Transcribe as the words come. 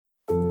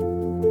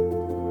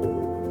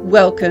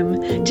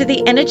Welcome to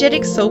the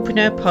Energetic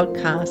Soulpreneur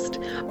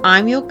podcast.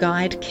 I'm your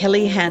guide,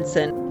 Kelly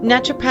Hansen,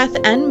 naturopath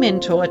and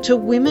mentor to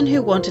women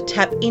who want to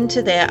tap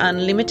into their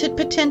unlimited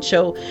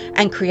potential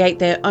and create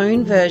their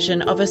own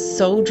version of a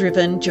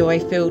soul-driven,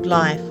 joy-filled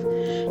life.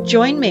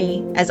 Join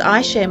me as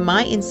I share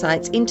my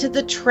insights into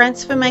the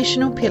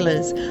transformational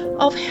pillars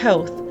of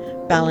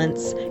health,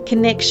 balance,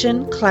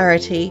 connection,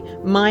 clarity,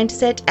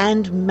 mindset,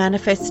 and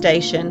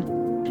manifestation.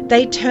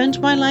 They turned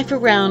my life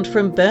around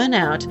from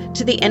burnout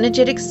to the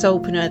energetic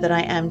soulpreneur that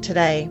I am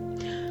today.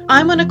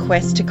 I'm on a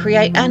quest to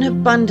create an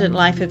abundant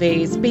life of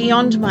ease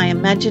beyond my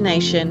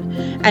imagination,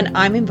 and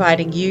I'm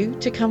inviting you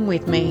to come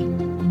with me.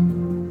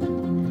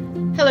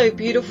 Hello,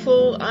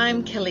 beautiful.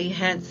 I'm Kelly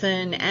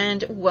Hansen,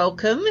 and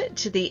welcome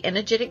to the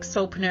Energetic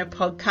Soulpreneur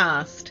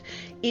podcast.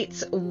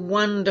 It's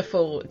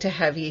wonderful to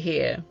have you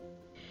here.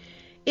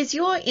 Is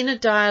your inner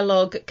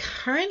dialogue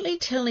currently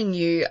telling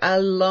you a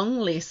long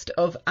list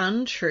of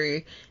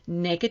untrue,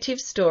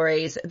 negative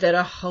stories that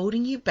are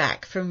holding you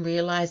back from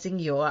realizing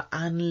your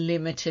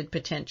unlimited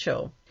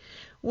potential?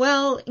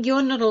 Well,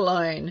 you're not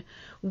alone.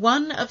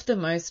 One of the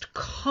most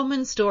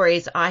common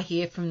stories I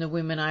hear from the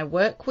women I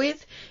work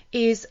with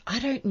is, I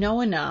don't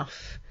know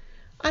enough.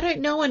 I don't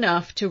know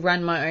enough to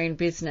run my own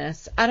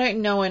business. I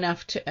don't know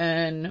enough to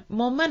earn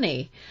more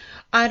money.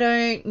 I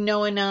don't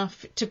know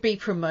enough to be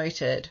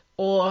promoted,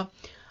 or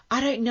I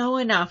don't know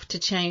enough to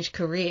change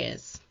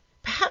careers.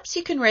 Perhaps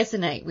you can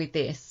resonate with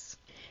this.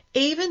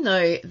 Even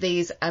though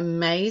these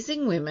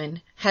amazing women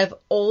have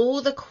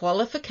all the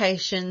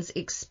qualifications,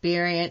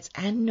 experience,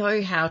 and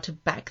know-how to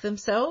back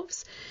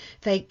themselves,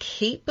 they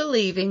keep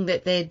believing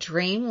that their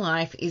dream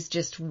life is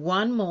just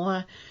one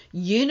more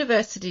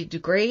university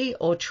degree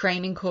or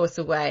training course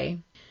away.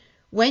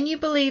 When you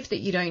believe that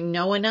you don't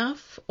know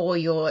enough or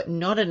you're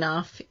not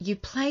enough, you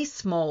play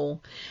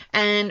small,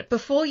 and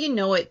before you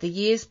know it, the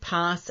years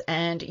pass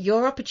and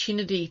your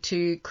opportunity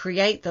to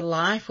create the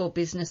life or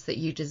business that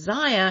you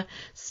desire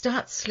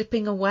starts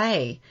slipping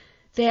away.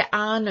 There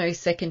are no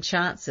second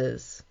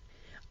chances.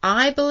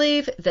 I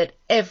believe that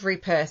every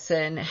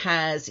person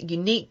has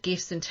unique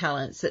gifts and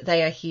talents that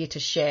they are here to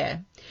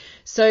share.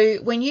 So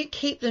when you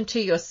keep them to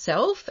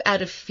yourself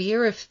out of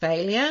fear of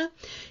failure,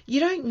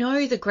 you don't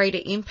know the greater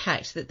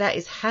impact that that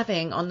is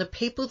having on the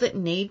people that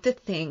need the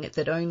thing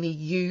that only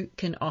you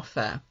can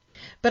offer.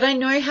 But I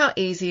know how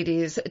easy it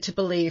is to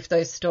believe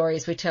those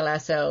stories we tell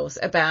ourselves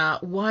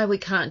about why we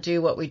can't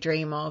do what we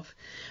dream of.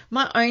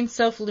 My own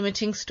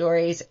self-limiting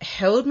stories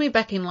held me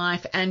back in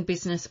life and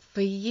business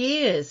for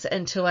years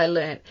until I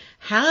learned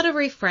how to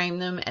reframe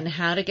them and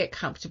how to get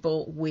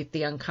comfortable with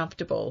the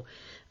uncomfortable.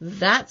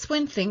 That's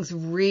when things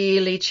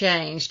really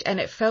changed, and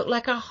it felt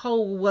like a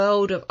whole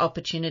world of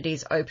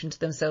opportunities opened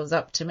themselves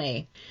up to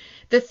me.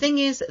 The thing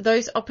is,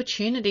 those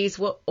opportunities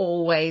were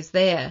always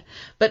there,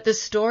 but the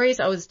stories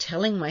I was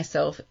telling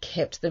myself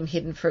kept them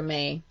hidden from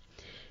me.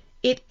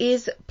 It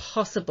is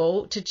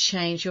possible to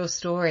change your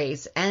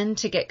stories and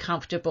to get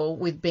comfortable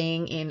with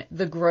being in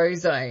the grow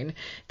zone,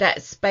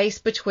 that space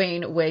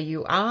between where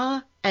you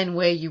are and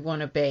where you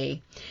want to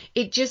be.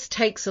 It just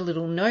takes a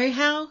little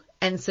know-how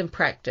and some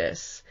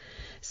practice.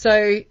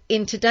 So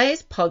in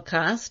today's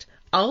podcast,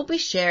 I'll be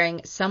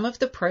sharing some of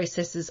the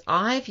processes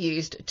I've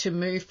used to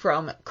move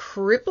from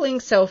crippling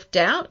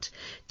self-doubt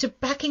to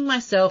backing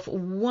myself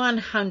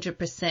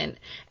 100%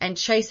 and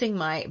chasing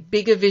my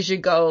bigger vision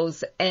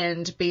goals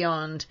and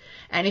beyond.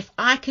 And if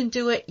I can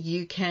do it,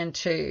 you can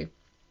too.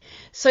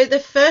 So the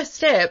first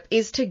step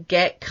is to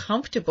get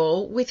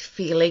comfortable with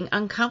feeling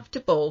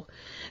uncomfortable.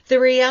 The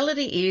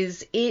reality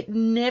is it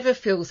never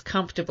feels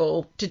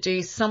comfortable to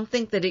do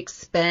something that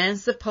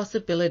expands the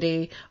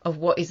possibility of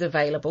what is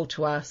available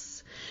to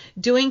us.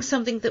 Doing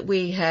something that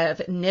we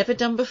have never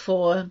done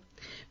before,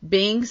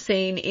 being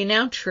seen in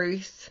our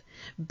truth,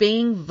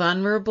 being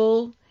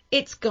vulnerable,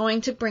 it's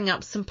going to bring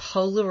up some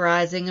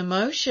polarizing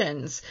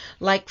emotions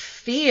like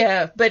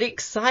fear, but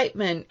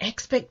excitement,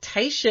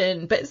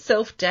 expectation, but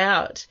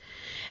self-doubt.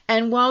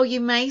 And while you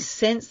may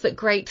sense that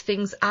great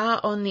things are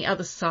on the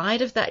other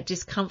side of that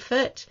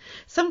discomfort,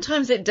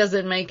 sometimes it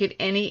doesn't make it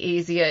any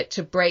easier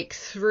to break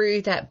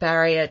through that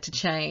barrier to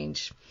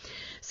change.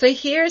 So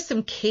here are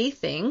some key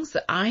things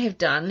that I have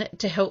done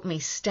to help me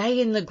stay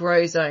in the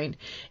grow zone,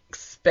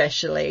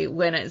 especially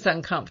when it's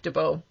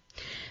uncomfortable.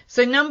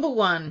 So number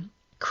one,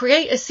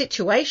 create a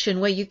situation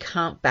where you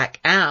can't back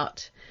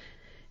out.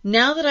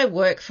 Now that I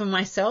work for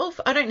myself,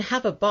 I don't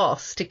have a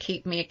boss to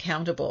keep me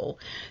accountable.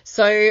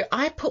 So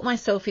I put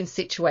myself in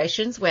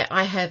situations where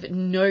I have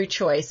no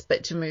choice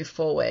but to move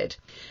forward.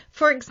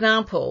 For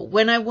example,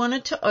 when I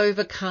wanted to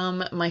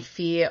overcome my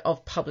fear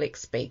of public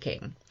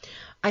speaking,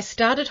 I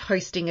started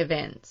hosting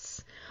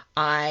events.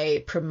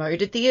 I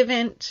promoted the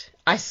event,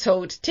 I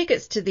sold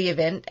tickets to the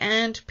event,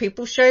 and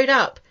people showed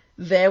up.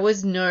 There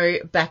was no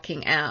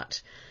backing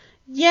out.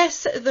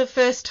 Yes, the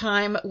first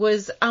time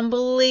was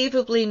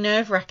unbelievably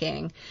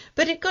nerve-wracking,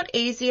 but it got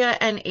easier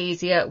and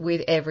easier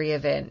with every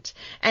event.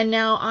 And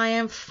now I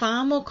am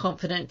far more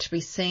confident to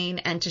be seen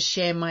and to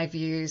share my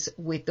views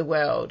with the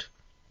world.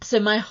 So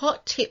my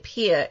hot tip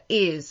here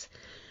is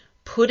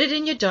put it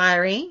in your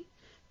diary,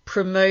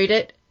 promote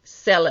it,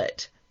 sell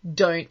it.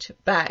 Don't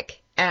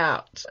back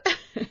out.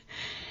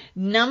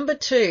 Number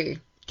 2,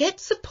 get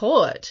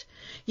support.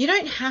 You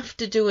don't have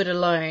to do it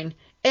alone.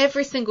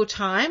 Every single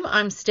time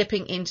I'm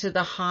stepping into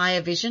the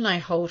higher vision I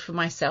hold for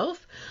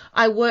myself,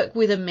 I work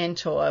with a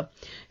mentor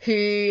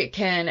who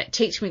can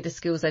teach me the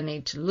skills I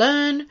need to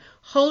learn,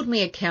 hold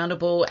me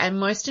accountable, and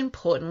most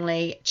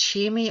importantly,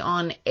 cheer me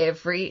on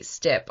every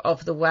step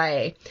of the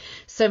way.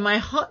 So my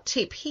hot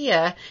tip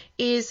here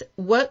is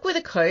work with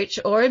a coach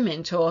or a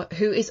mentor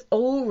who is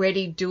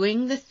already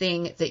doing the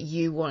thing that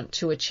you want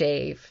to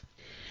achieve.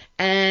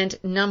 And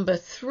number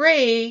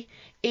 3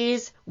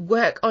 is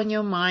work on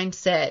your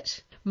mindset.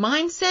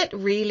 Mindset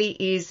really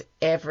is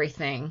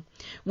everything.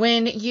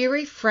 When you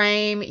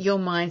reframe your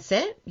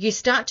mindset, you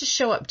start to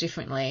show up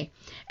differently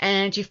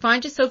and you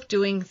find yourself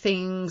doing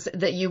things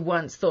that you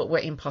once thought were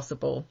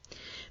impossible.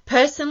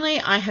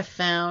 Personally, I have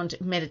found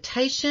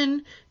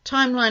meditation,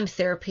 timeline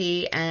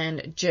therapy,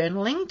 and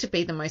journaling to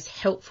be the most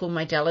helpful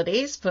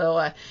modalities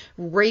for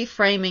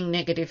reframing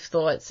negative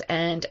thoughts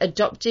and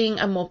adopting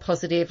a more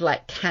positive,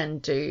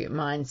 can-do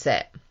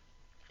mindset.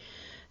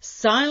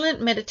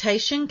 Silent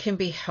meditation can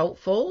be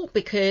helpful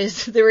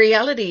because the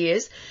reality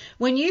is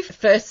when you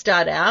first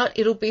start out,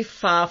 it'll be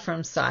far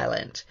from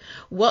silent.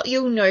 What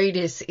you'll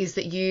notice is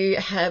that you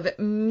have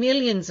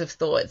millions of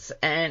thoughts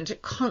and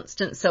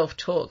constant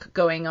self-talk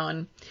going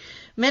on.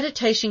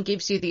 Meditation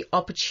gives you the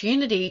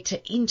opportunity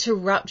to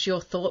interrupt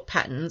your thought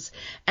patterns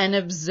and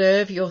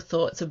observe your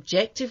thoughts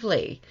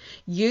objectively.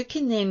 You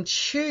can then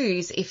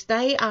choose if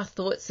they are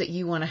thoughts that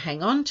you want to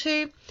hang on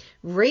to,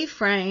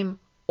 reframe,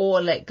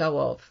 or let go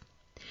of.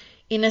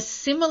 In a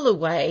similar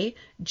way,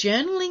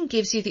 journaling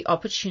gives you the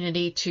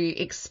opportunity to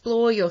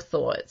explore your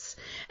thoughts,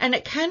 and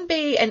it can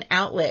be an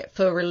outlet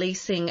for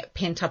releasing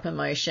pent-up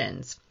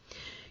emotions.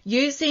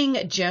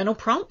 Using journal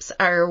prompts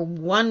are a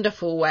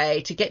wonderful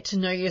way to get to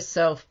know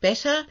yourself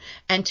better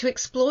and to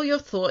explore your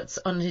thoughts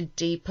on a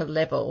deeper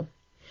level.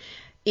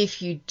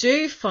 If you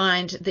do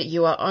find that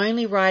you are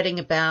only writing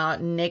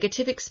about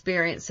negative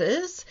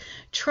experiences,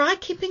 try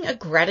keeping a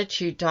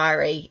gratitude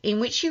diary in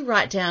which you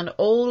write down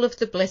all of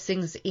the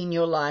blessings in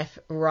your life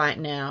right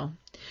now.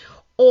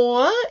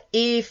 Or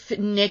if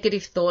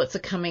negative thoughts are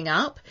coming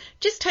up,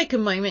 just take a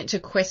moment to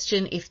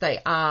question if they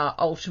are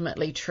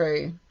ultimately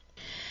true.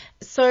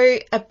 So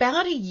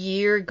about a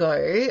year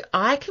ago,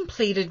 I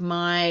completed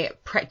my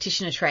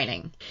practitioner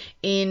training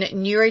in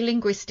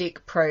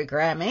neurolinguistic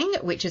programming,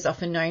 which is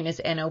often known as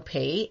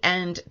NLP,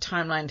 and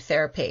timeline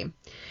therapy.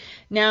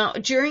 Now,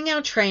 during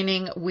our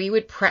training, we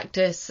would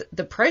practice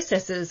the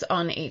processes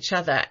on each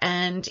other,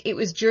 and it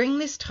was during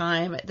this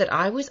time that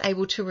I was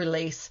able to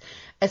release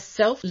a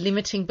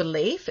self-limiting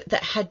belief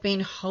that had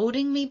been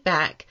holding me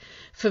back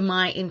for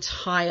my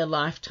entire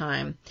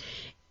lifetime.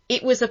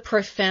 It was a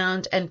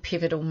profound and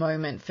pivotal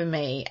moment for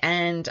me,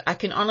 and I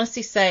can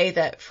honestly say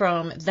that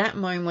from that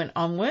moment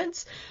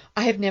onwards,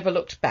 I have never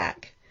looked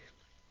back.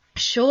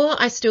 Sure,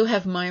 I still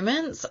have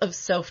moments of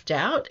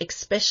self-doubt,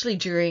 especially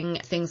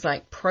during things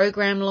like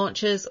program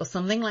launches or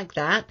something like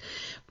that,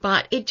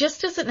 but it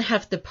just doesn't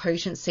have the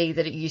potency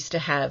that it used to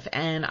have,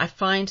 and I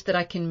find that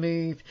I can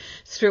move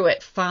through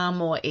it far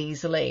more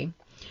easily.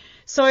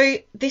 So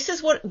this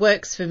is what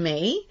works for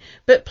me,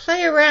 but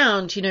play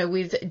around,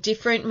 with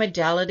different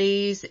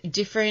modalities,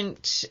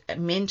 different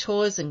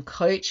mentors and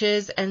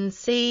coaches, and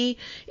see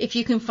if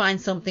you can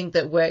find something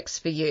that works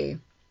for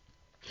you.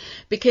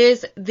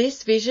 Because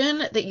this vision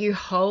that you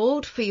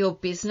hold for your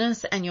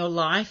business and your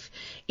life,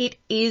 it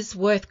is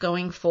worth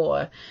going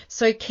for.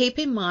 So keep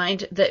in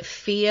mind that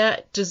fear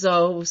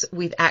dissolves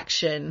with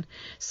action.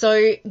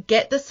 So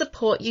get the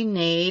support you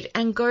need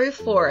and go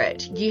for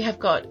it. You have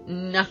got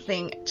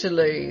nothing to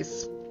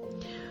lose.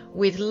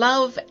 With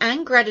love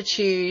and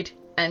gratitude,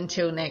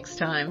 until next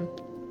time.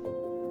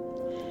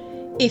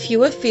 If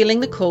you are feeling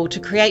the call to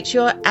create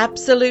your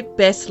absolute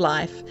best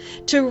life,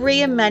 to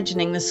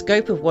reimagining the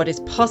scope of what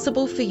is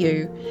possible for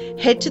you,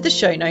 head to the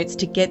show notes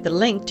to get the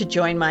link to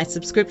join my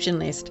subscription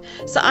list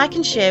so I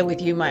can share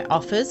with you my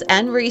offers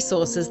and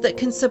resources that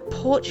can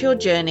support your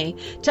journey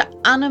to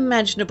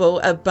unimaginable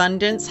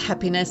abundance,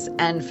 happiness,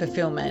 and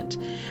fulfillment.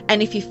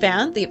 And if you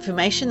found the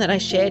information that I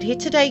shared here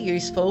today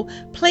useful,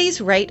 please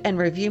rate and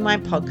review my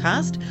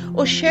podcast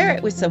or share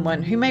it with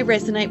someone who may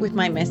resonate with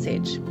my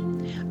message.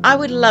 I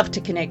would love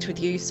to connect with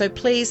you, so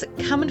please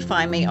come and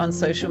find me on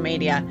social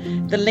media.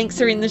 The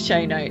links are in the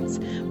show notes.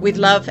 With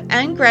love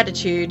and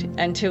gratitude,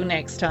 until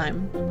next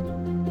time.